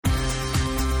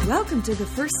Welcome to the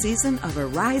first season of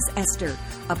Arise Esther,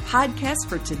 a podcast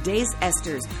for today's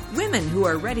Esthers, women who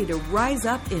are ready to rise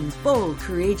up in bold,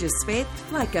 courageous faith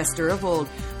like Esther of old,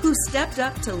 who stepped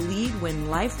up to lead when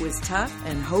life was tough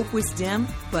and hope was dim,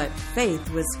 but faith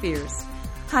was fierce.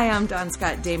 Hi, I'm Dawn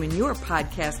Scott Damon, your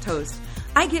podcast host.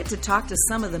 I get to talk to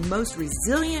some of the most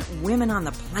resilient women on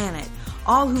the planet,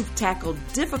 all who've tackled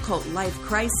difficult life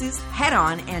crises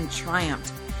head-on and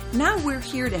triumphed. Now we're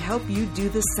here to help you do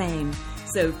the same.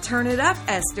 So turn it up,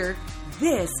 Esther.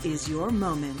 This is your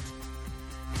moment.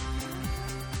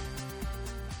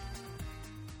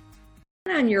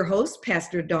 I'm your host,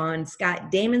 Pastor Dawn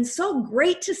Scott Damon. So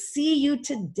great to see you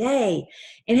today.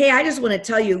 And hey, I just want to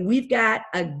tell you, we've got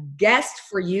a guest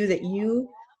for you that you're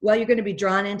going to be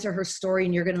drawn into her story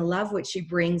and you're going to love what she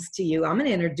brings to you. I'm going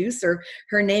to introduce her.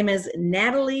 Her name is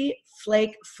Natalie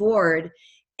Flake Ford.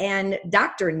 And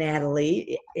Dr.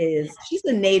 Natalie she's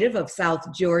a native of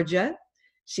South Georgia.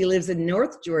 She lives in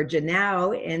North Georgia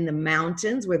now in the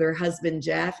mountains with her husband,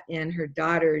 Jeff, and her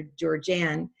daughter,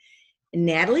 Georgianne.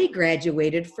 Natalie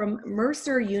graduated from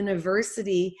Mercer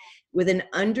University with an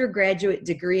undergraduate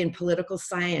degree in political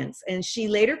science, and she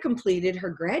later completed her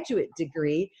graduate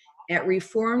degree at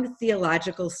Reformed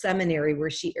Theological Seminary, where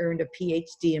she earned a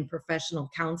PhD in professional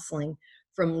counseling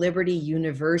from Liberty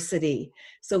University.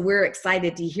 So we're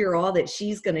excited to hear all that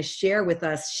she's going to share with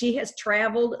us. She has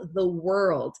traveled the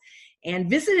world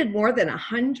and visited more than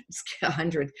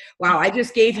 100. Wow, I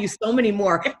just gave you so many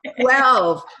more.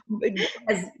 12,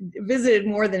 has visited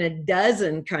more than a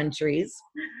dozen countries.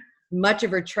 Much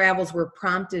of her travels were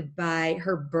prompted by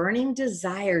her burning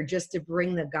desire just to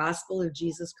bring the gospel of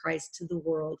Jesus Christ to the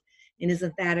world. And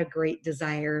isn't that a great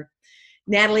desire?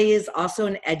 Natalie is also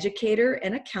an educator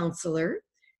and a counselor.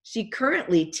 She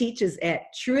currently teaches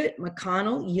at Truett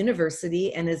McConnell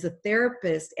University and is a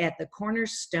therapist at the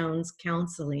Cornerstones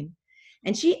Counseling.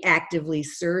 And she actively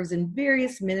serves in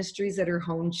various ministries at her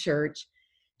home church.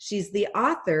 She's the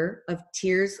author of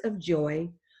Tears of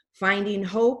Joy, Finding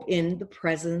Hope in the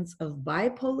Presence of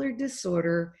Bipolar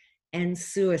Disorder and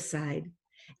Suicide,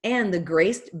 and the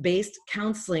Grace-Based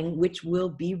Counseling, which will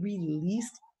be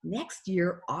released next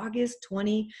year, August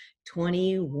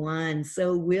 2021.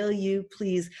 So will you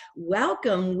please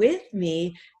welcome with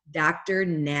me Dr.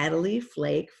 Natalie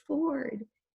Flake Ford.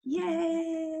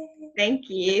 Yay! Thank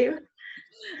you.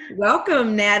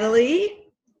 Welcome,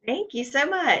 Natalie. Thank you so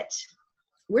much.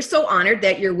 We're so honored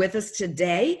that you're with us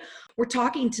today. We're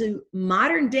talking to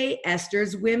modern day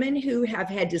Esthers, women who have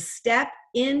had to step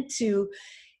into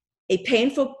a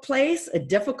painful place, a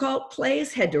difficult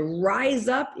place, had to rise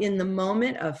up in the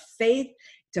moment of faith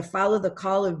to follow the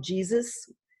call of Jesus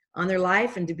on their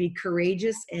life and to be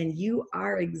courageous. And you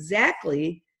are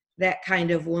exactly that kind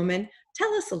of woman.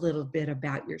 Tell us a little bit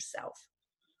about yourself.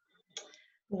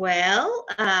 Well,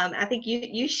 I think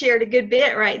you shared a good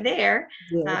bit right there,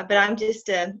 but I'm just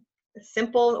a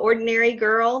simple, ordinary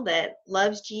girl that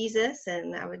loves Jesus,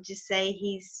 and I would just say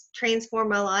he's transformed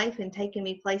my life and taken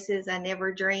me places I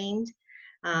never dreamed,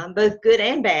 both good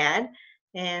and bad,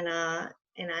 and I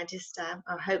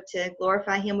hope to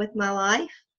glorify him with my life.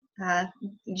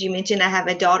 You mentioned I have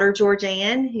a daughter,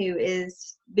 Georgianne, who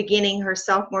is beginning her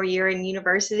sophomore year in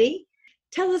university.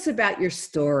 Tell us about your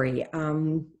story,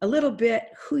 a little bit,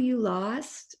 who you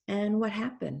lost and what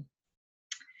happened.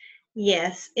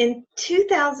 Yes. In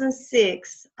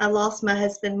 2006, I lost my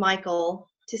husband, Michael,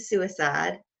 to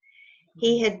suicide.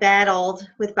 He had battled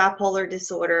with bipolar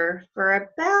disorder for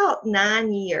about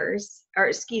 9 years,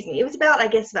 it was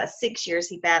about 6 years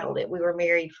he battled it. We were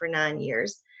married for 9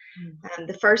 years.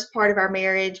 The first part of our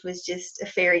marriage was just a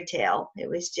fairy tale. It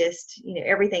was just,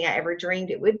 everything I ever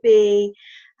dreamed it would be.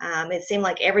 It seemed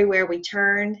like everywhere we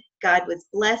turned, God was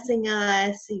blessing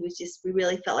us. We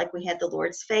really felt like we had the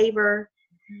Lord's favor.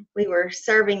 We were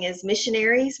serving as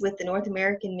missionaries with the North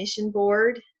American Mission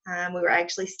Board. We were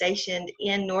actually stationed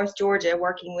in North Georgia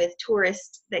working with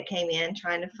tourists that came in,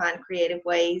 trying to find creative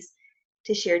ways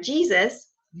to share Jesus.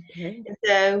 Okay. And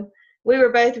so we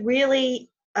were both really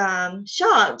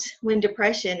shocked when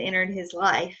depression entered his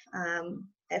life.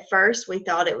 At first, we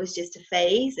thought it was just a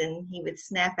phase and he would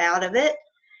snap out of it.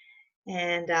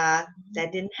 And that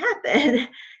didn't happen.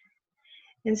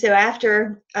 And so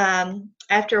after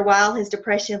a while, his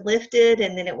depression lifted,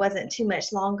 and then it wasn't too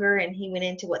much longer, and he went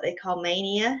into what they call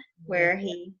mania, where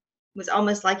he was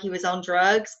almost like he was on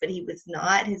drugs, but he was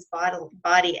not. His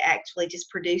body actually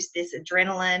just produced this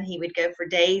adrenaline. He would go for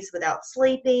days without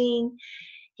sleeping.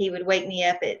 He would wake me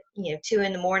up at 2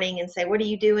 a.m. and say, "What are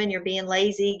you doing? You're being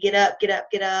lazy. Get up, get up,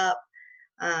 get up."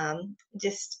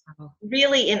 Just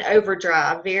really in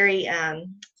overdrive, very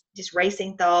just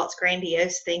racing thoughts,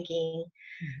 grandiose thinking.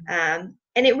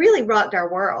 And it really rocked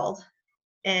our world.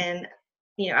 And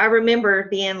I remember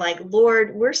being like,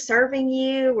 Lord, we're serving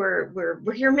you. We're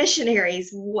your missionaries.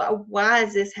 Why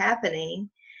is this happening?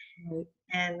 Right.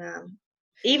 And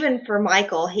even for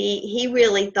Michael, he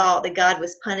really thought that God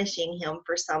was punishing him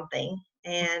for something,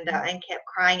 and kept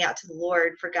crying out to the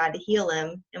Lord for God to heal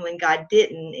him. And when God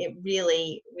didn't, it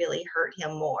really, really hurt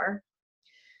him more.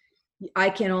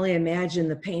 I can only imagine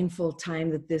the painful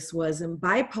time that this was. And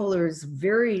bipolar is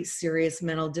very serious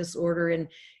mental disorder,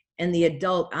 and the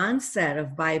adult onset of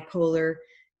bipolar,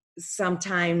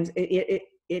 sometimes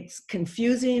it's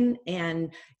confusing,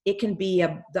 and it can be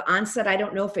the onset. I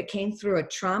don't know if it came through a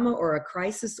trauma or a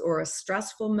crisis or a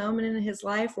stressful moment in his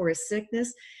life or a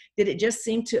sickness. Did it just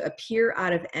seem to appear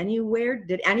out of anywhere?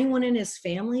 Did anyone in his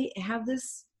family have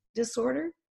this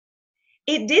disorder?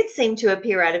 It did seem to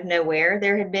appear out of nowhere.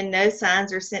 There had been no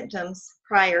signs or symptoms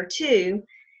prior to.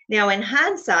 Now, in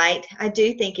hindsight, I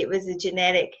do think it was a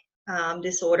genetic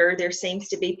disorder. There seems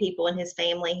to be people in his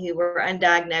family who were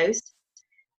undiagnosed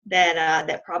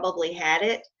that probably had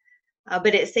it,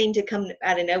 but it seemed to come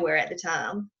out of nowhere at the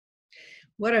time.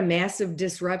 What a massive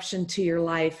disruption to your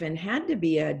life, and had to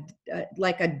be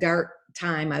like a dark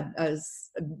time, a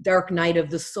dark night of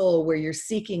the soul, where you're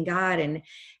seeking God and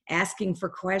asking for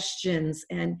questions.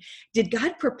 And did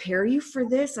God prepare you for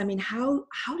this? I mean, how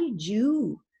did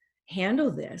you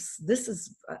handle this? This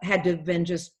is had to have been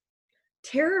just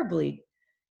terribly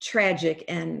tragic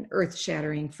and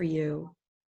earth-shattering for you.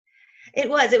 It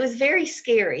was very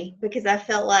scary because I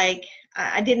felt like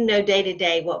I didn't know day to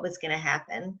day what was going to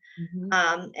happen.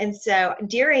 Mhm. And so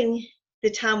during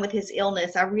the time with his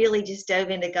illness, I really just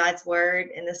dove into God's word,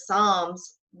 and the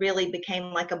Psalms really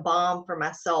became like a balm for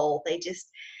my soul.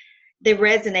 They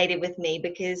resonated with me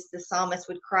because the psalmist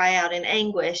would cry out in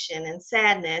anguish and in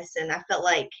sadness. And I felt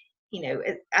like,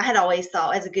 I had always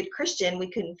thought as a good Christian,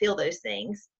 we couldn't feel those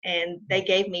things. And they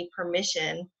gave me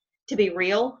permission to be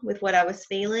real with what I was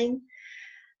feeling.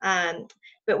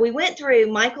 But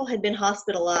Michael had been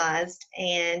hospitalized,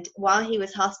 and while he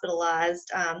was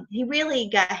hospitalized, he really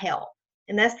got help.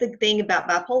 And that's the thing about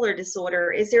bipolar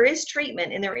disorder, is there is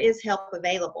treatment and there is help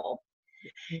available.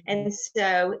 Mhm. And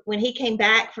so when he came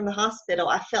back from the hospital,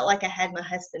 I felt like I had my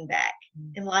husband back,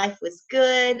 and life was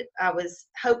good. I was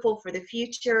hopeful for the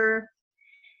future.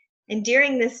 And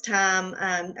during this time,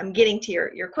 I'm getting to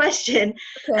your question.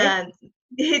 Okay. Um,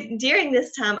 during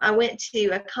this time, I went to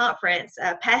a conference,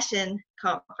 a Passion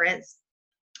conference,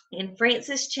 and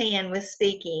Francis Chan was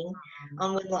speaking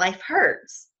on When Life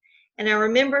Hurts. And I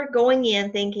remember going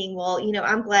in thinking, well,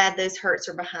 I'm glad those hurts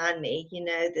are behind me.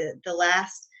 The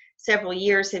last several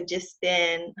years have just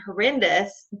been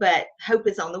horrendous, but hope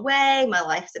is on the way. My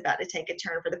life's about to take a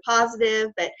turn for the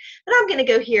positive, but I'm going to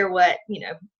go hear what,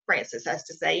 Francis has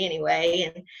to say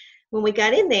anyway. And when we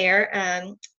got in there,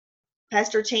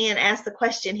 Pastor Chan asked the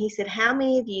question. He said, how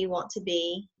many of you want to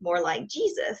be more like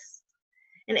Jesus?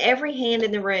 And every hand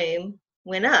in the room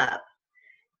went up.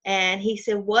 And he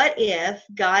said, what if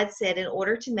God said, in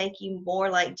order to make you more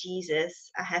like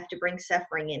Jesus, I have to bring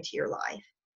suffering into your life?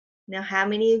 Now, how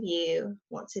many of you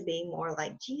want to be more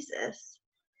like Jesus?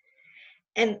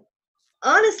 And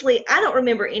honestly, I don't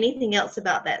remember anything else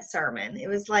about that sermon. It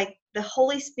was like the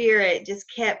Holy Spirit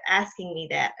just kept asking me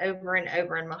that over and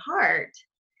over in my heart.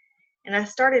 And I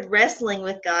started wrestling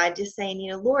with God, just saying,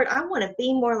 Lord, I want to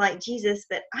be more like Jesus,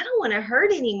 but I don't want to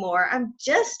hurt anymore. I'm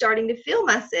just starting to feel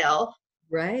myself.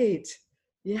 Right.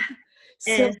 Yeah.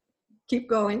 So And keep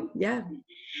going. Yeah.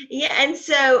 yeah, and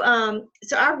so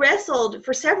I wrestled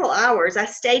for several hours. I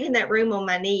stayed in that room on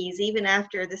my knees even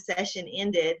after the session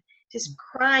ended, just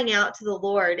crying out to the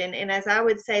Lord. And as I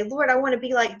would say, Lord, I want to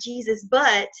be like Jesus,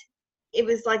 but it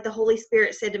was like the Holy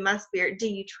Spirit said to my spirit, do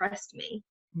you trust me?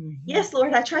 Mhm. Yes,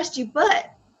 Lord, I trust you,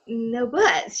 but no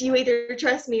buts. You either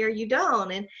trust me or you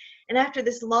don't. And after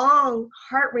this long,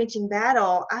 heart-wrenching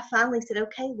battle, I finally said,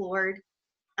 okay, Lord,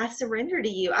 I surrender to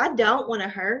you. I don't want to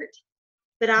hurt,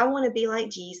 but I want to be like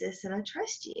Jesus, and I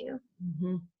trust you.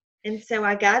 Mhm. And so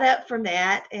I got up from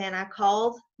that, and I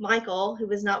called Michael, who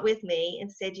was not with me,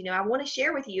 and said, I want to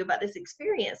share with you about this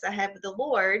experience I had with the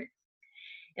Lord.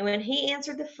 And when he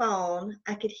answered the phone,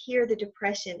 I could hear the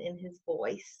depression in his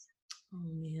voice.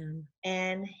 Oh man.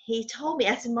 And he told me,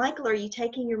 I said, Michael, are you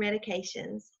taking your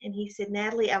medications? And he said,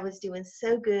 Natalie, I was doing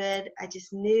so good. I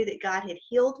just knew that God had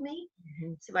healed me.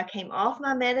 Mhm. So I came off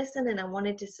my medicine, and I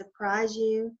wanted to surprise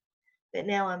you, but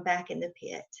now I'm back in the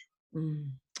pit.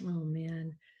 Mm. Oh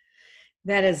man.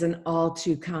 That is an all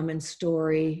too common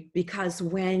story, because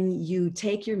when you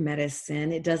take your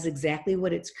medicine, it does exactly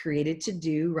what it's created to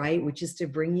do, right? Which is to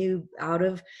bring you out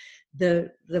of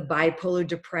the bipolar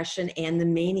depression and the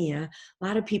mania. A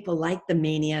lot of people like the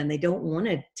mania and they don't want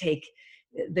to take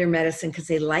their medicine because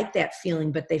they like that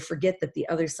feeling, but they forget that the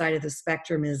other side of the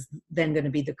spectrum is then going to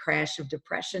be the crash of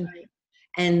depression. Right.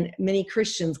 And many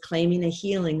Christians claiming a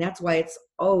healing. That's why it's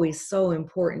always so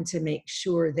important to make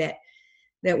sure that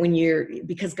when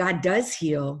because God does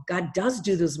heal, God does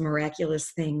do those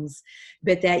miraculous things,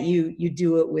 but that you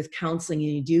do it with counseling and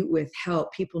you do it with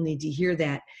help. People need to hear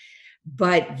that.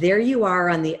 But there you are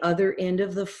on the other end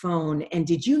of the phone. And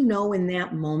did you know in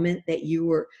that moment that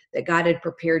that God had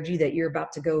prepared you, that you're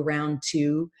about to go round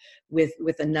two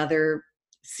with another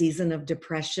season of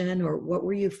depression? Or what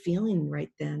were you feeling right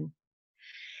then?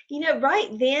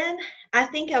 Right then, I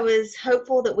think I was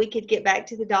hopeful that we could get back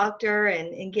to the doctor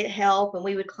and get help and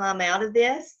we would climb out of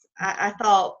this. I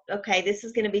thought, okay, this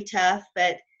is going to be tough,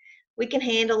 but we can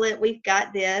handle it. We've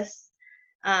got this.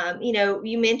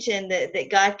 You mentioned that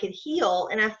God could heal,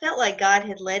 and I felt like God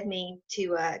had led me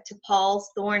to Paul's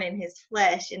thorn in his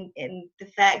flesh, and the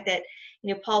fact that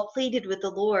Paul pleaded with the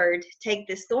Lord, take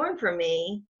this thorn from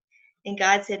me, and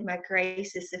God said, my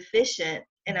grace is sufficient.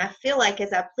 And I feel like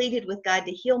as I pleaded with God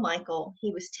to heal Michael, he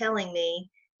was telling me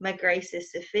my grace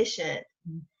is sufficient.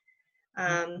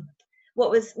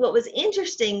 What was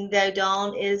interesting though,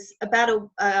 Dawn, is about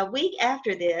a week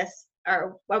after this, I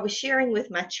was sharing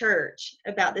with my church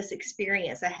about this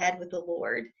experience I had with the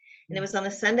Lord. And it was on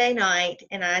a Sunday night,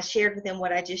 and I shared with them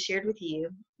what I just shared with you.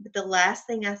 But the last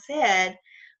thing I said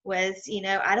was,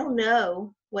 I don't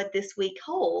know what this week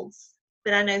holds,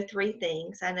 but I know three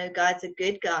things. I know God's a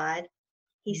good God.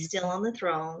 He's still on the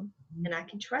throne, and I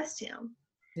can trust him.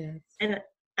 Yes. And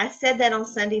I said that on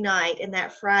Sunday night, and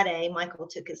that Friday, Michael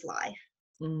took his life.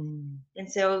 And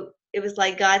so it was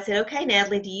like God said, okay,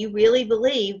 Natalie, do you really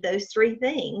believe those three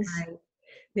things? Right.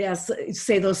 Yes.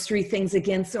 Say those three things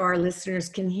again so our listeners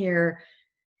can hear.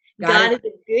 God is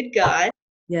a good God.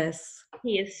 Yes.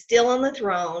 He is still on the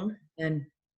throne, and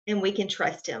we can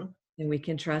trust him. And we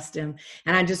can trust him.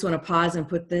 And I just want to pause and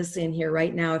put this in here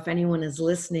right now. If anyone is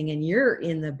listening and you're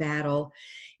in the battle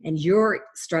and you're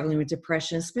struggling with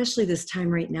depression, especially this time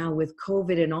right now with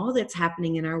COVID and all that's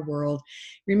happening in our world,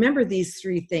 remember these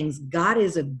three things. God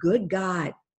is a good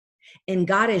God, and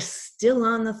God is still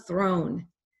on the throne,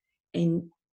 and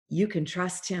you can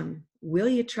trust him. Will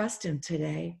you trust him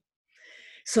today?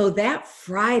 So that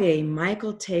Friday,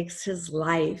 Michael takes his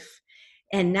life.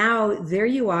 And now there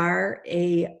you are,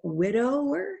 a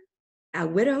widow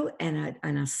and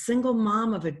a single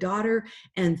mom of a daughter,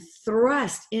 and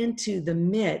thrust into the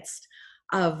midst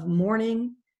of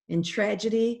mourning and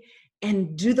tragedy.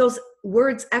 And do those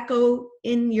words echo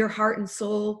in your heart and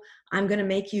soul? I'm going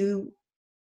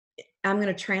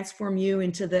to transform you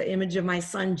into the image of my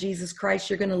son, Jesus Christ.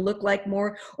 You're going to look like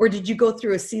more. Or did you go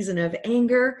through a season of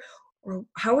anger? Or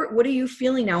what are you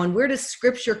feeling now? And where does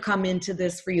scripture come into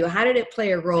this for you? How did it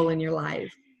play a role in your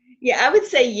life? Yeah, I would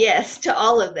say yes to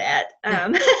all of that.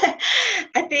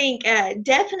 I think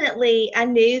definitely I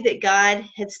knew that God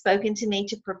had spoken to me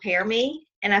to prepare me.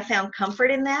 And I found comfort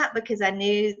in that because I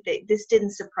knew that this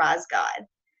didn't surprise God.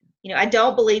 I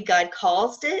don't believe God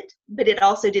caused it, but it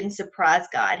also didn't surprise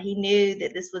God. He knew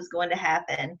that this was going to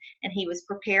happen, and he was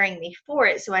preparing me for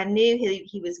it. So I knew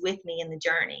he was with me in the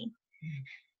journey.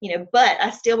 But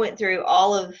I still went through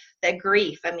all of that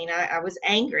grief. I mean, I was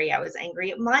angry. I was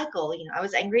angry at Michael. I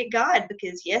was angry at God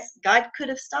because, yes, God could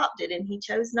have stopped it, and he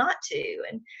chose not to.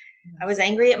 And I was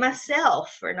angry at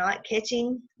myself for not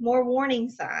catching more warning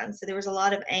signs. So there was a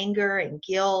lot of anger and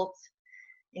guilt,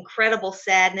 incredible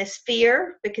sadness,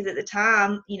 fear, because at the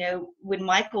time, when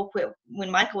Michael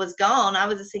was gone, I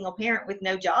was a single parent with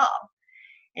no job.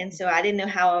 And so I didn't know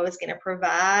how I was going to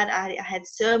provide. I had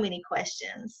so many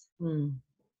questions.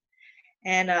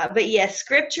 And, but yes,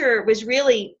 scripture was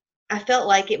really, I felt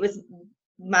like it was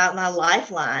my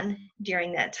lifeline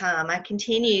during that time. I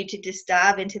continued to just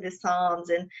dive into the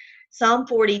Psalms, and Psalm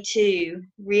 42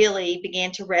 really began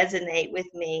to resonate with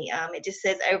me. It just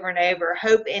says over and over,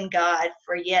 hope in God,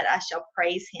 for yet I shall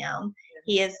praise him.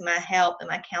 He is my help and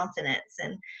my countenance.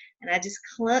 And I just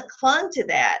clung to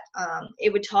that.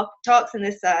 It would talks in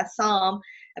this psalm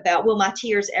about, will my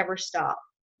tears ever stop?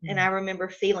 And I remember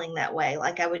feeling that way,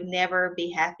 like I would never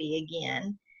be happy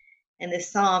again. And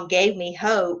this psalm gave me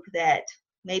hope that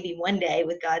maybe one day,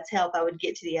 with God's help, I would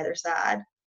get to the other side.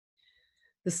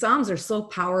 The Psalms are so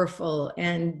powerful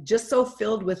and just so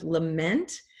filled with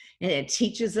lament. And it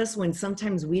teaches us when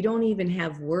sometimes we don't even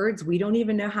have words, we don't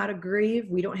even know how to grieve,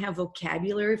 we don't have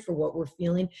vocabulary for what we're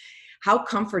feeling. How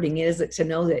comforting is it to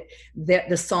know that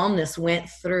the psalmist went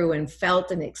through and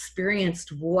felt and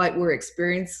experienced what we're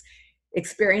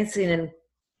experiencing, and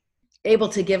able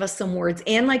to give us some words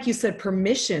and, like you said,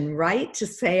 permission, right? To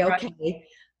say, Right. okay,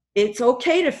 it's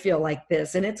okay to feel like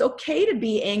this, and it's okay to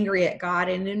be angry at God.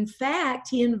 And in fact,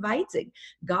 he invites it.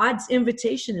 God's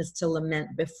invitation is to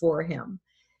lament before him.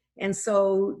 And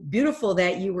so beautiful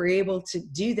that you were able to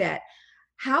do that.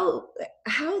 How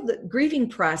how the grieving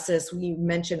process, you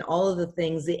mentioned all of the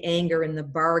things, the anger and the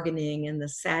bargaining and the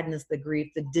sadness, the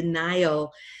grief, the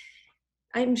denial.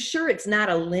 I'm sure it's not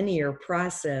a linear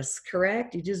process,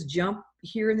 correct? You just jump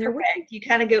here and there. Correct. You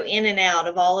kind of go in and out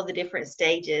of all of the different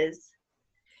stages.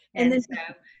 And And then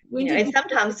so, when did and you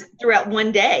sometimes throughout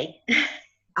one day.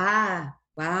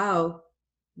 wow.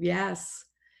 Yes.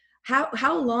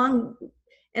 How long,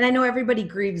 and I know everybody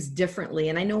grieves differently,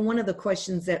 and I know one of the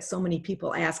questions that so many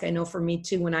people ask, I know for me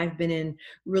too, when I've been in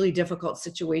really difficult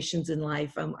situations in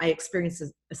life, I experienced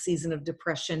a season of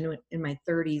depression in my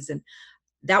 30s, and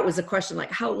that was a question,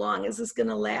 like, how long is this going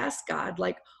to last, God?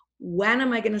 Like, when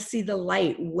am I going to see the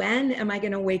light? When am I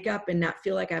going to wake up and not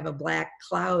feel like I have a black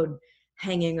cloud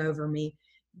hanging over me?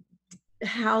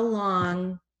 How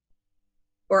long,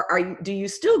 or do you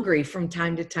still grieve from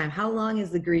time to time? How long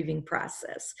is the grieving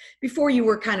process before you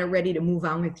were kind of ready to move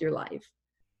on with your life?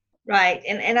 Right.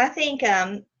 And I think,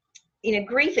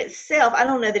 grief itself, I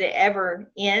don't know that it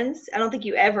ever ends. I don't think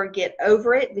you ever get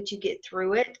over it, but you get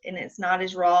through it, and it's not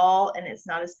as raw and it's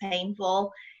not as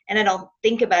painful. And I don't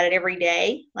think about it every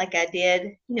day like I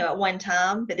did, at one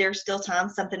time, but there's still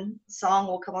times song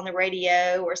will come on the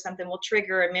radio or something will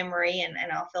trigger a memory, and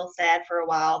I'll feel sad for a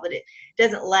while, but it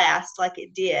doesn't last like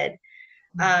it did.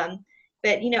 Um,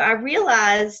 but, I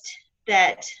realized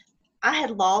that I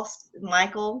had lost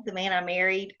Michael, the man I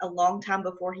married, a long time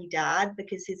before he died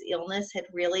because his illness had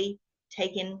really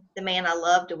taken the man I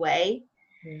loved away.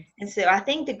 Yes. And so I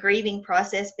think the grieving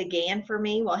process began for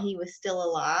me while he was still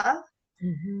alive.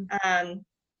 Mm-hmm.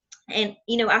 And,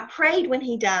 I prayed when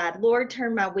he died, Lord,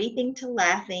 turn my weeping to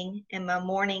laughing and my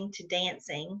mourning to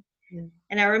dancing. Yeah.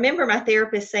 And I remember my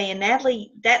therapist saying,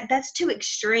 Natalie, that's too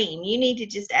extreme. You need to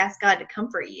just ask God to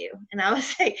comfort you. And I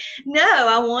was like, no,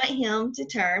 I want him to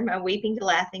turn my weeping to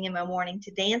laughing and my mourning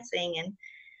to dancing. And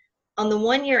on the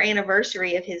 1 year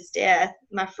anniversary of his death,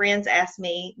 my friends asked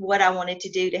me what I wanted to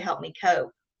do to help me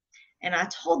cope. And I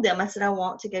told them, I said, I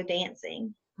want to go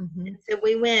dancing. Mm-hmm. And so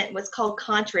we went what's called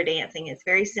contra dancing. It's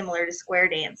very similar to square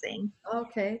dancing.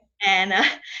 Okay. And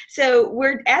so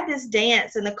we're at this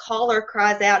dance, and the caller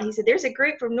cries out. He said, there's a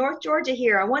group from North Georgia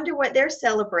here. I wonder what they're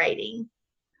celebrating.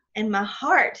 And my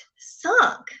heart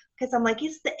sunk because I'm like,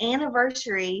 it's the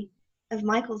anniversary of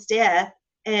Michael's death,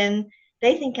 and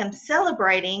they think I'm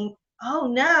celebrating. Oh,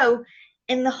 no.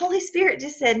 And the Holy Spirit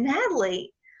just said,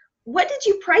 Natalie, what did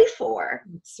you pray for?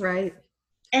 That's right.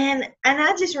 And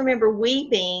I just remember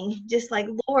weeping, just like,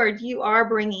 Lord, you are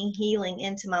bringing healing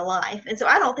into my life. And so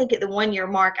I don't think at the 1 year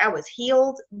mark I was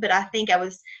healed, but I think I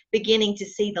was beginning to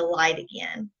see the light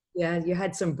again. Yeah, you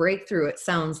had some breakthrough, it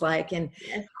sounds like. And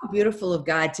Yes. how beautiful of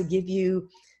God to give you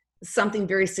something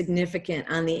very significant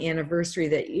on the anniversary,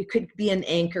 that you could be an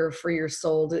anchor for your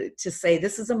soul to say,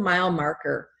 this is a mile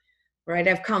marker, right?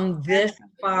 I've come this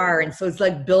far. And so it's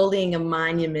like building a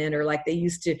monument, or like they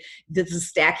used to, this is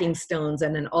stacking stones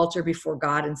on an altar before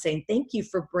God and saying, thank you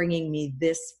for bringing me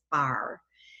this far.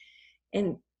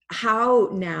 And how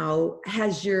now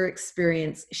has your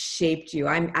experience shaped you?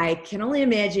 I can only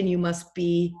imagine you must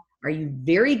be, are you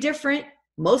very different,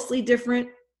 mostly different,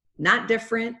 not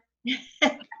different,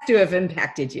 to have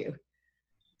impacted you?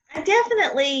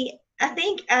 I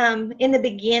think in the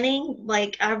beginning,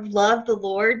 like, I've loved the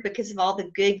Lord because of all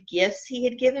the good gifts he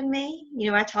had given me.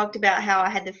 I talked about how I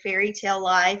had the fairy tale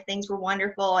life, things were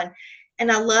wonderful,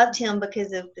 and I loved him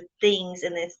because of the things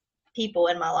and the people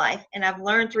in my life. And I've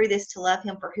learned through this to love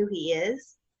him for who he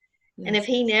is. Yes. And if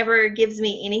he never gives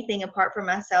me anything apart from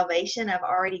my salvation, I've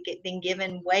already been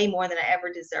given way more than I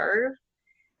ever deserve.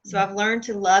 So I've learned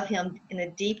to love him in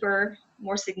a deeper,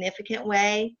 more significant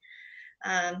way.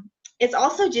 It's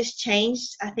also just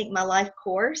changed, I think, my life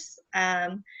course.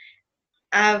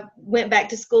 I went back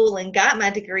to school and got my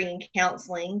degree in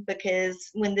counseling because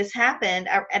when this happened,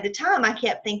 at the time I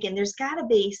kept thinking there's got to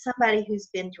be somebody who's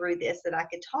been through this that I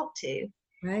could talk to.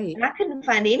 Right. And I couldn't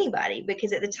find anybody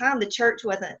because at the time the church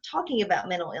wasn't talking about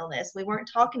mental illness. We weren't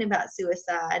talking about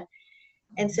suicide.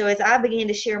 And so as I began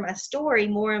to share my story,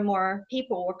 more and more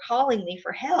people were calling me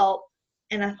for help.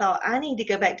 And I thought, I need to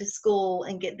go back to school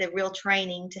and get the real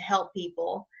training to help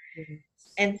people. Mm-hmm.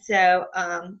 And so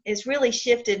it's really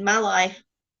shifted my life,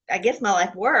 I guess my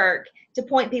life work, to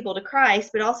point people to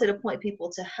Christ, but also to point people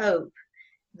to hope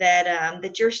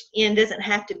that your end doesn't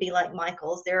have to be like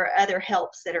Michael's. There are other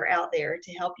helps that are out there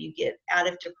to help you get out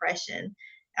of depression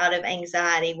out of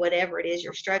anxiety, whatever it is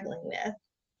you're struggling with.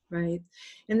 Right.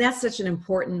 And that's such an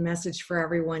important message for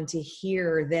everyone to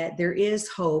hear, that there is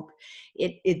hope.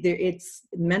 It's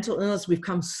mental illness. We've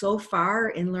come so far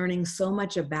in learning so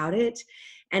much about it.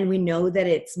 And we know that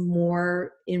it's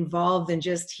more involved than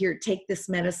just, here, take this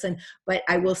medicine. But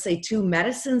I will say too,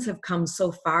 medicines have come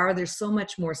so far. They're so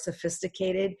much more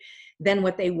sophisticated than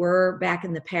what they were back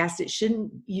in the past. It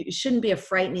shouldn't be a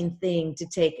frightening thing to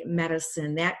take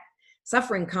medicine. That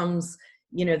suffering comes,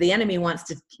 the enemy wants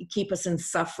to keep us in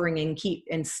suffering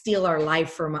and steal our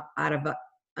life from out of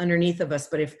underneath of us.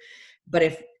 But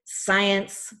if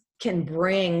science can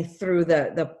bring, through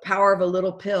the power of a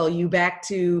little pill, you back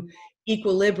to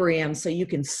equilibrium, so you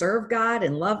can serve God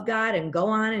and love God and go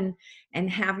on and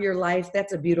have your life,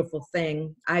 that's a beautiful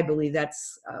thing. I believe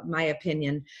that's my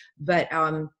opinion. But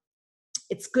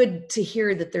it's good to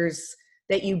hear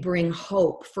that you bring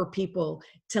hope for people,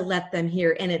 to let them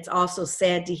hear. And it's also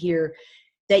sad to hear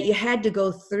that you had to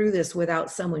go through this without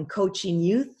someone coaching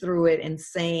you through it and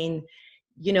saying,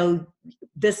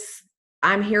 this,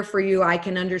 I'm here for you. I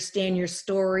can understand your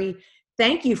story.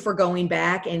 Thank you for going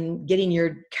back and getting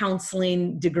your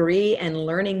counseling degree and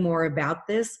learning more about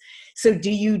this. So do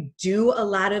you do a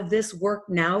lot of this work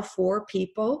now for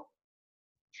people?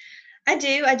 I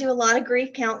do. I do a lot of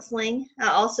grief counseling. I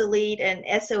also lead an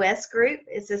SOS group.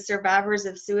 It's a Survivors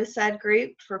of Suicide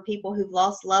group for people who've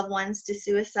lost loved ones to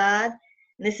suicide.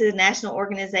 And this is a national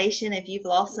organization. If you've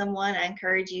lost someone, I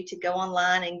encourage you to go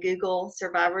online and Google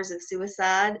Survivors of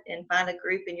Suicide and find a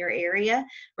group in your area.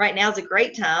 Right now is a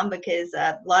great time because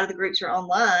a lot of the groups are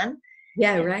online.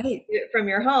 Yeah, right. Do it from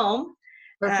your home.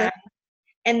 Perfect.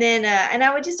 And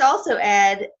I would just also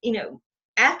add,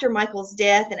 after Michael's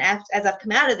death and as I've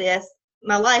come out of this,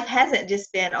 my life hasn't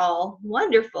just been all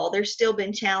wonderful. There's still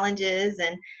been challenges,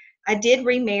 and I did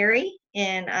remarry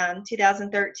in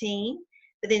 2013.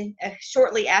 But then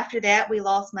shortly after that, we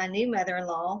lost my new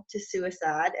mother-in-law to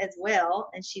suicide as well,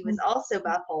 and she was also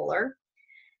bipolar.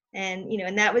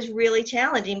 And that was really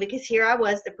challenging because here I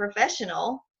was, the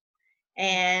professional,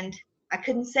 and I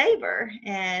couldn't save her.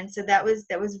 And so that was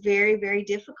very, very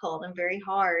difficult and very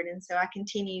hard. And so I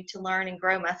continue to learn and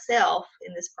grow myself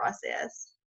in this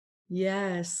process.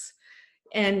 Yes.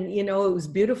 And, it was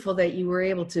beautiful that you were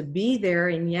able to be there.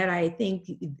 And yet I think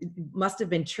it must have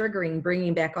been triggering,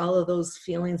 bringing back all of those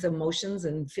feelings, emotions,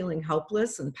 and feeling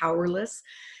helpless and powerless.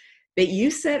 But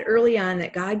you said early on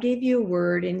that God gave you a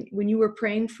word, and when you were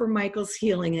praying for Michael's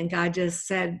healing, and God just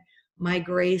said, my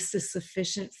grace is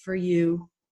sufficient for you.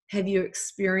 Have you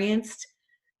experienced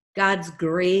God's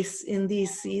grace in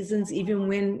these seasons, even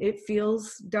when it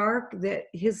feels dark, that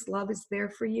his love is there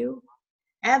for you?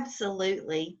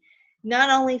 Absolutely.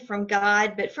 Not only from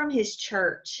God, but from his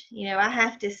church. I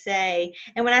have to say,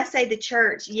 and when I say the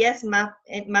church, yes, my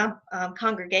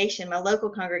congregation, my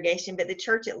local congregation, but the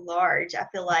church at large, I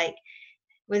feel like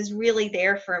was really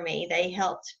there for me. They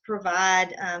helped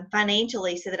provide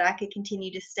financially so that I could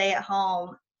continue to stay at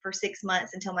home for 6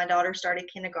 months until my daughter started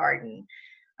kindergarten.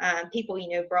 People,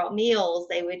 brought meals.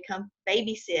 They would come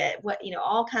babysit.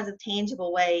 All kinds of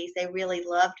tangible ways. They really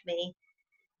loved me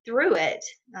through it.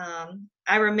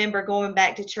 I remember going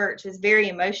back to church was very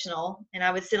emotional, and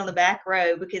I would sit on the back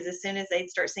row because as soon as they'd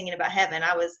start singing about heaven,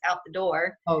 I was out the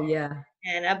door. Oh yeah.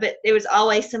 But there was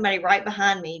always somebody right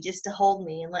behind me just to hold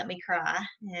me and let me cry.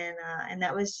 And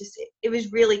that was it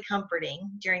was really comforting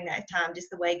during that time, just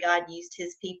the way God used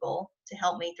his people to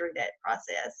help me through that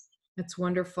process. That's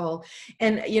wonderful.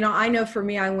 And, I know for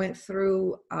me, I went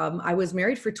through, I was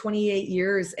married for 28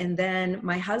 years, and then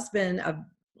my husband,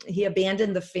 he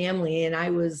abandoned the family, and I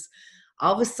was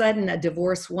all of a sudden a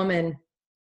divorced woman,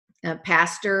 a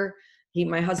pastor.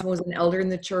 My husband was an elder in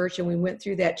the church, and we went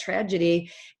through that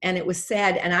tragedy, and it was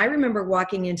sad. And I remember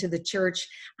walking into the church,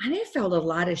 and I felt a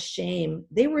lot of shame.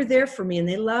 They were there for me and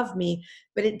they loved me,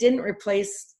 but it didn't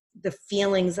replace the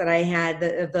feelings that I had,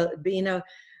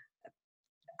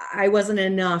 I wasn't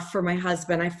enough for my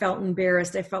husband. I felt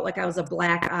embarrassed. I felt like I was a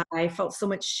black eye. I felt so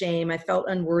much shame. I felt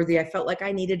unworthy. I felt like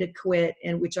I needed to quit,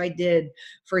 and which I did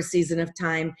for a season of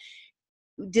time.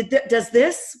 Does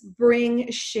this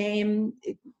bring shame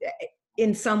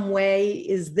in some way?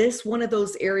 Is this one of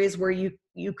those areas where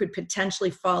you could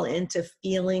potentially fall into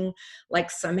feeling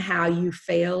like somehow you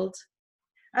failed?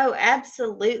 Oh,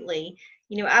 absolutely.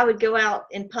 I would go out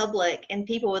in public and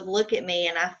people would look at me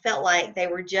and I felt like they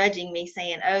were judging me,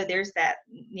 saying, oh, there's that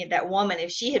woman.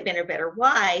 If she had been a better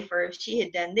wife, or if she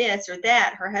had done this or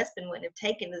that, her husband wouldn't have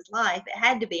taken his life. It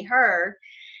had to be her.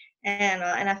 And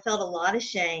I felt a lot of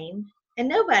shame. And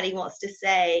nobody wants to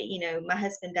say, my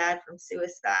husband died from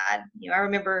suicide. I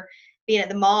remember being at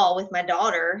the mall with my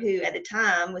daughter, who at the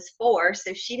time was 4,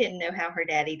 so she didn't know how her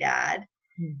daddy died.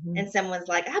 Mm-hmm. And someone's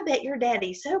like, I bet your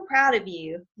daddy's so proud of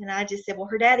you. And I just said, well,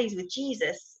 her daddy's with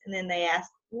Jesus. And then they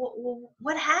asked, well,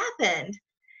 what happened?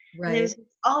 And there Right. was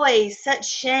always such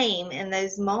shame in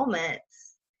those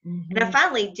moments. And I Mm-hmm.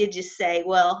 finally did just say,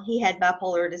 well, he had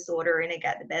bipolar disorder and it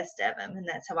got the best of him. And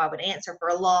that's how I would answer for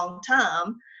a long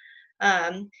time.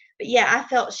 But yeah, I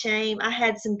felt shame. I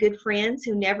had some good friends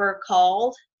who never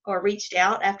called or reached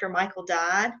out after Michael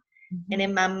died. Mm-hmm. And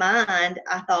in my mind,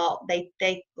 I thought they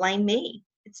blame me.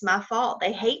 It's my fault.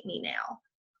 They hate me now.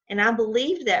 And I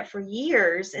believed that for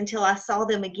years until I saw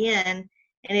them again.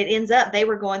 And it ends up they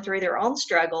were going through their own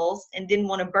struggles and didn't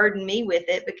want to burden me with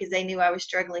it because they knew I was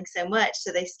struggling so much.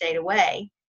 So they stayed away.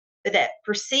 But that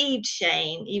perceived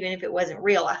shame, even if it wasn't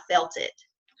real, I felt it.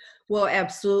 Well,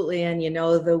 absolutely. And,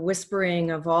 the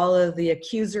whispering of all of the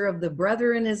accuser of the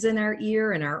brethren is in our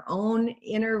ear, and our own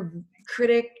inner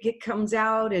critic, it comes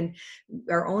out, and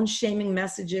our own shaming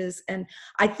messages. And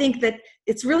I think that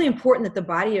it's really important that the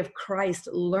body of Christ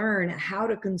learn how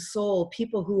to console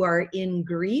people who are in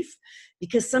grief,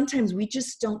 because sometimes we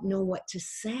just don't know what to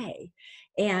say.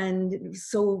 And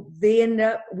so we end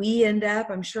up,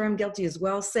 I'm sure I'm guilty as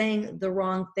well, saying the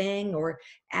wrong thing or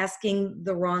asking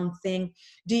the wrong thing.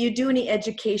 Do you do any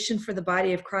education for the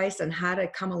body of Christ on how to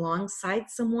come alongside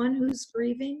someone who's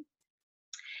grieving?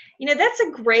 That's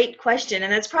a great question,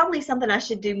 and that's probably something I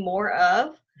should do more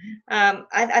of.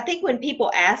 I think when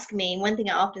people ask me, one thing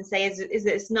I often say is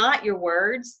it's not your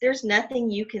words. There's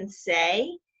nothing you can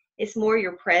say. It's more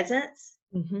your presence,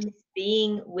 Mm-hmm. just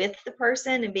being with the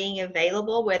person and being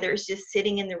available, whether it's just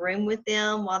sitting in the room with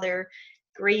them while they're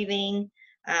grieving.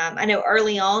 I know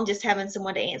early on, just having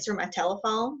someone to answer my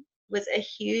telephone was a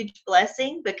huge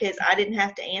blessing because I didn't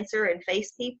have to answer and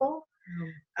face people.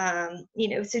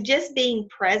 So just being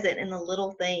present in the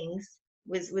little things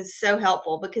was so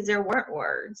helpful because there weren't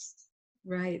words.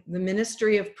 Right. The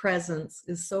ministry of presence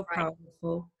is so Right.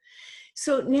 powerful.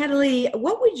 So, Natalie,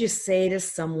 what would you say to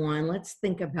someone? Let's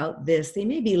think about this. They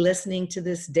may be listening to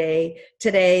this today,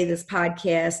 this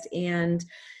podcast, and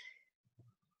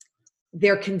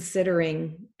they're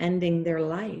considering ending their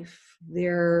life.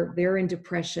 They're in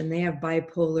depression. They have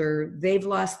bipolar. They've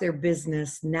lost their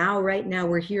business. Right now,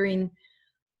 we're hearing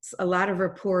a lot of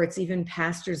reports, even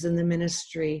pastors in the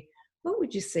ministry. What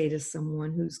would you say to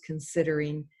someone who's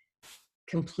considering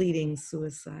completing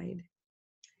suicide?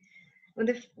 Well,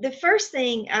 the first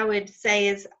thing I would say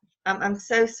is I'm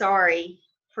so sorry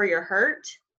for your hurt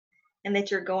and that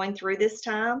you're going through this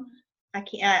time.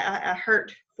 I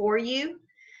hurt for you.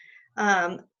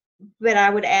 But I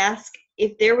would ask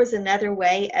if there was another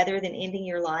way other than ending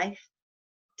your life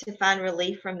to find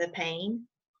relief from the pain,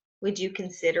 would you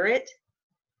consider it?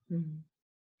 Mm-hmm.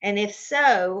 And if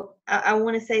so, I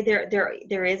want to say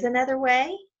there is another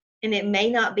way, and it may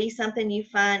not be something you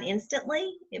find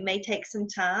instantly. It may take some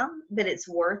time, but it's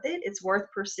worth it. It's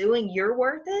worth pursuing. You're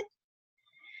worth it.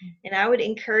 And I would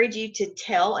encourage you to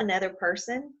tell another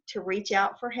person to reach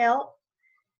out for help.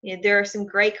 There are some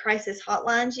great crisis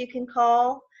hotlines you can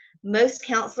call. Most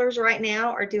counselors right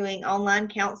now are doing online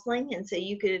counseling, and so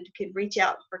you could reach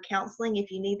out for counseling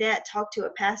if you need that. Talk to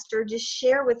a pastor. Just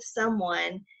share with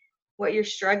someone what you're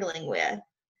struggling with.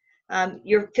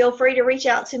 Feel free to reach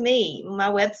out to me. My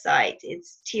website,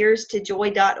 it's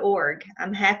tearstojoy.org.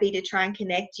 I'm happy to try and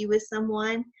connect you with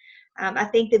someone. I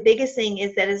think the biggest thing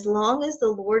is that as long as the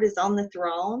Lord is on the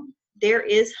throne, there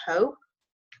is hope,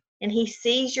 and he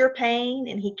sees your pain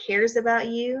and he cares about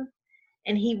you,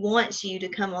 and he wants you to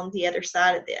come on the other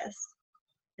side of this.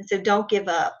 And so don't give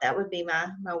up. That would be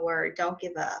my word. Don't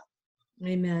give up.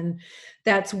 Amen.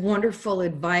 That's wonderful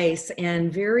advice,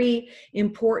 and very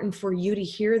important for you to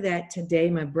hear that today,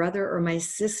 my brother or my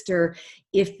sister.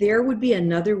 If there would be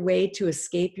another way to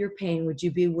escape your pain, would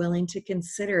you be willing to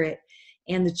consider it?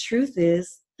 And the truth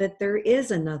is that there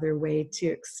is another way to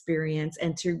experience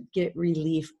and to get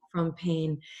relief from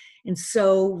pain. And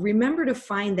so remember to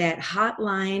find that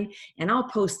hotline, and I'll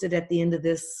post it at the end of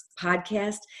this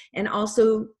podcast, and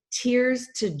also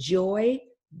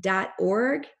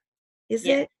tearstojoy.org. Is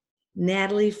Yes. it?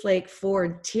 Natalie Flake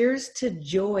Ford,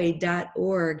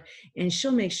 tearstojoy.org, and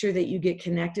she'll make sure that you get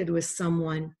connected with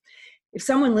someone. If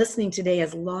someone listening today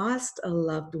has lost a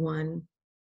loved one,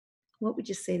 what would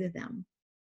you say to them?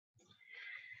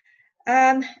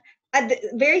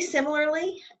 Very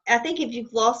similarly, I think if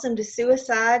you've lost them to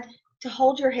suicide, to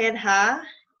hold your head high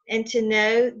and to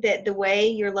know that the way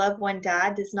your loved one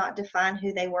died does not define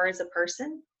who they were as a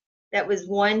person. That was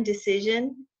one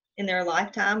decision in their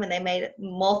lifetime, and they made a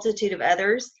multitude of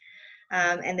others,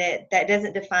 and that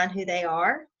doesn't define who they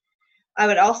are. I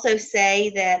would also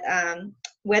say that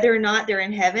whether or not they're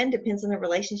in heaven depends on the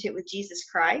relationship with Jesus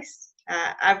Christ.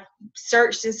 I've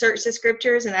searched and searched the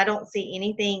scriptures, and I don't see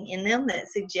anything in them that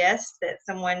suggests that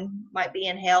someone might be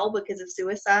in hell because of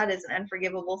suicide as an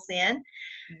unforgivable sin.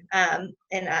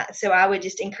 So I would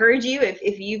just encourage you,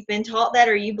 if you've been taught that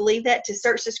or you believe that, to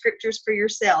search the scriptures for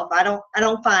yourself. I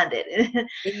don't find it.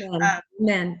 Amen.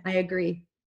 Amen. I agree.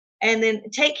 And then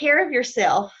take care of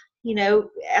yourself.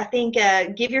 I think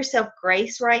give yourself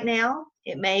grace right now.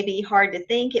 It may be hard to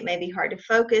think. It may be hard to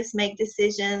focus, make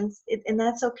decisions, and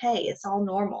that's okay. It's all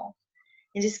normal.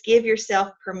 And just give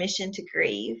yourself permission to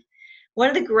grieve. One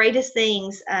of the greatest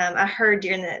things I heard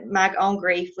during my own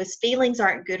grief was feelings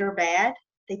aren't good or bad.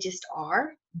 They just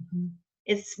are. Mm-hmm.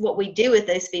 It's what we do with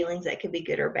those feelings that could be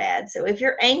good or bad. So if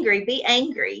you're angry, be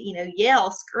angry.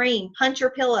 Yell, scream, punch your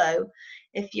pillow.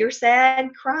 If you're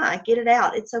sad, cry, get it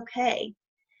out. It's okay.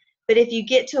 But if you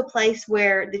get to a place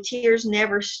where the tears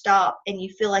never stop and you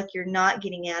feel like you're not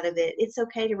getting out of it, it's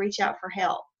okay to reach out for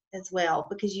help as well,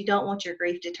 because you don't want your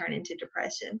grief to turn into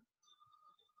depression.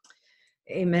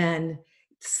 Amen.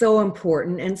 So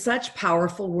important and such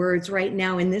powerful words right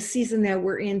now in this season that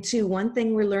we're in too. One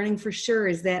thing we're learning for sure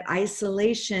is that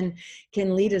isolation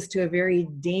can lead us to a very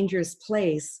dangerous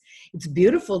place. It's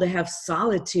beautiful to have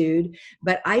solitude,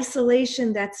 but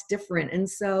isolation, that's different. And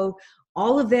so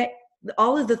all of the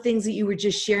things that you were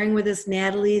just sharing with us,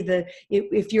 Natalie,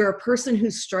 if you're a person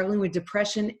who's struggling with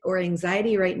depression or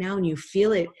anxiety right now and you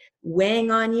feel it weighing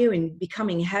on you and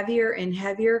becoming heavier and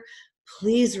heavier,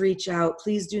 please reach out.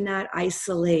 Please do not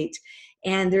isolate.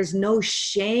 And there's no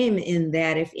shame in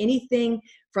that. If anything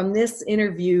from this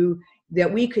interview that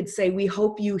we could say, we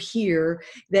hope you hear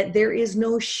that there is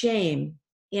no shame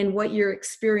in what you're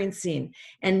experiencing.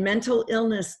 And mental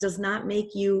illness does not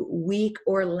make you weak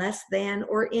or less than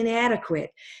or inadequate.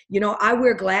 I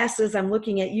wear glasses. I'm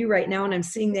looking at you right now and I'm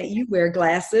seeing that you wear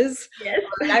glasses. Yes.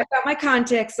 I've got my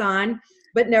contacts on.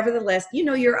 But nevertheless,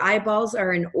 your eyeballs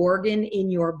are an organ in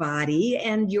your body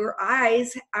and your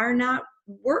eyes are not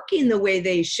working the way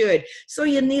they should. So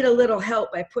you need a little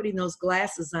help by putting those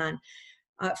glasses on.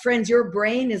 Friends, your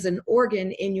brain is an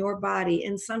organ in your body,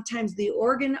 and sometimes the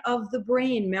organ of the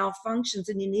brain malfunctions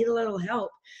and you need a little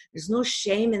help. There's no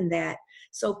shame in that.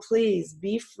 So please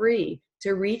be free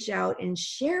to reach out and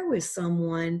share with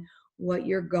someone what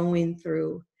you're going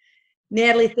through.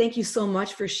 Natalie, thank you so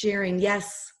much for sharing.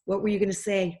 Yes. What were you going to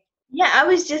say? Yeah, I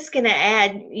was just going to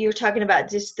add, you were talking about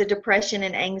just the depression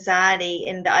and anxiety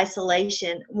and the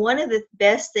isolation. One of the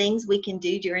best things we can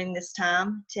do during this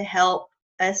time to help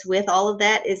us with all of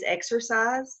that is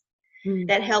exercise. Mm-hmm.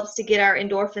 That helps to get our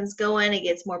endorphins going. It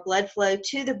gets more blood flow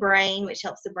to the brain, which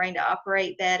helps the brain to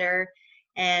operate better.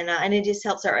 And it just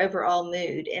helps our overall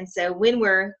mood. And so when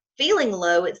we're feeling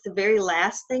low, it's the very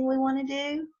last thing we want to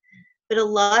do. But a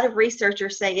lot of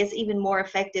researchers say it's even more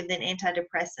effective than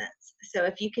antidepressants. So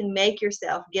if you can make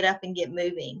yourself get up and get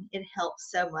moving, it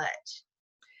helps so much.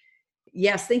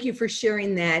 Yes, thank you for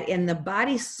sharing that. And the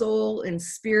body, soul, and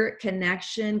spirit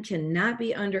connection cannot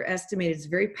be underestimated. It's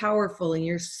very powerful, and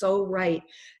you're so right.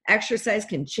 Exercise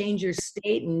can change your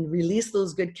state and release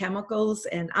those good chemicals.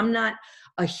 And I'm not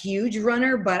a huge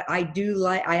runner, but I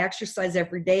exercise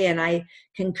every day, and I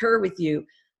concur with you.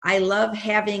 I love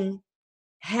having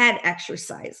had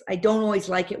exercise. I don't always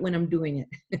like it when I'm doing it,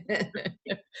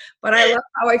 but I love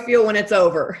how I feel when it's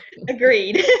over.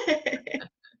 Agreed.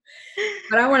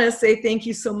 But I want to say thank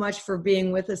you so much for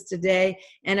being with us today,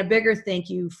 and a bigger thank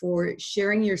you for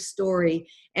sharing your story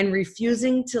and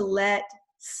refusing to let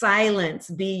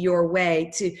silence be your way,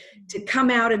 to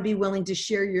come out and be willing to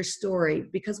share your story,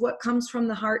 because what comes from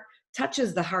the heart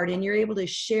touches the heart, and you're able to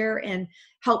share and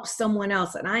help someone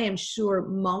else. And I am sure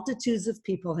multitudes of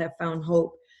people have found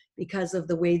hope because of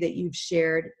the way that you've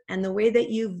shared and the way that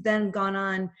you've then gone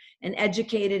on and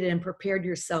educated and prepared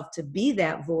yourself to be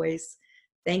that voice.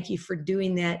 Thank you for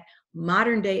doing that.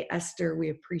 Modern day Esther, we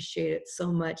appreciate it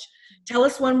so much. Tell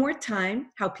us one more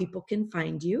time how people can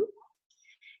find you.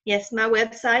 Yes, my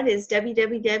website is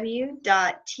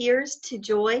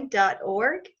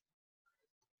www.tearstojoy.org.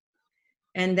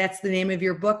 And that's the name of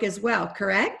your book as well,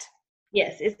 correct?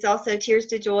 Yes, it's also Tears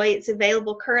to Joy. It's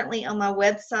available currently on my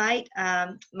website.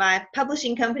 My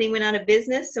publishing company went out of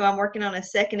business, so I'm working on a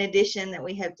second edition that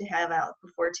we hope to have out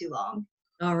before too long.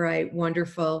 All right,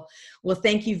 wonderful. Well,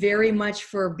 thank you very much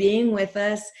for being with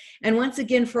us. And once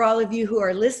again, for all of you who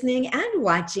are listening and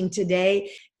watching today,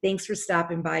 thanks for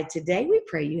stopping by today. We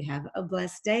pray you have a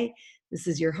blessed day. This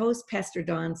is your host, Pastor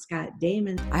Dawn Scott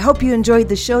Damon. I hope you enjoyed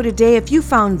the show today. If you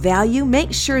found value,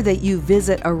 make sure that you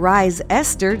visit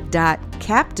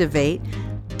ariseesther.captivate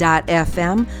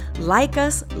Like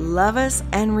us, love us,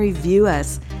 and review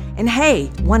us. And hey,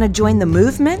 want to join the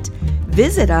movement?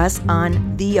 Visit us on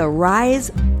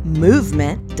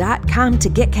thearisemovement.com to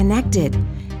get connected.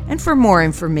 And for more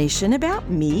information about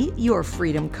me, your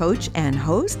freedom coach and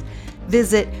host,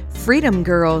 visit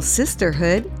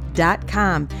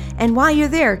freedomgirlsisterhood.com. And while you're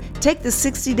there, take the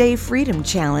 60-day Freedom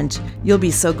Challenge. You'll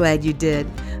be so glad you did.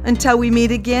 Until we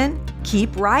meet again,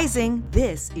 keep rising.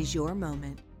 This is your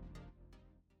moment.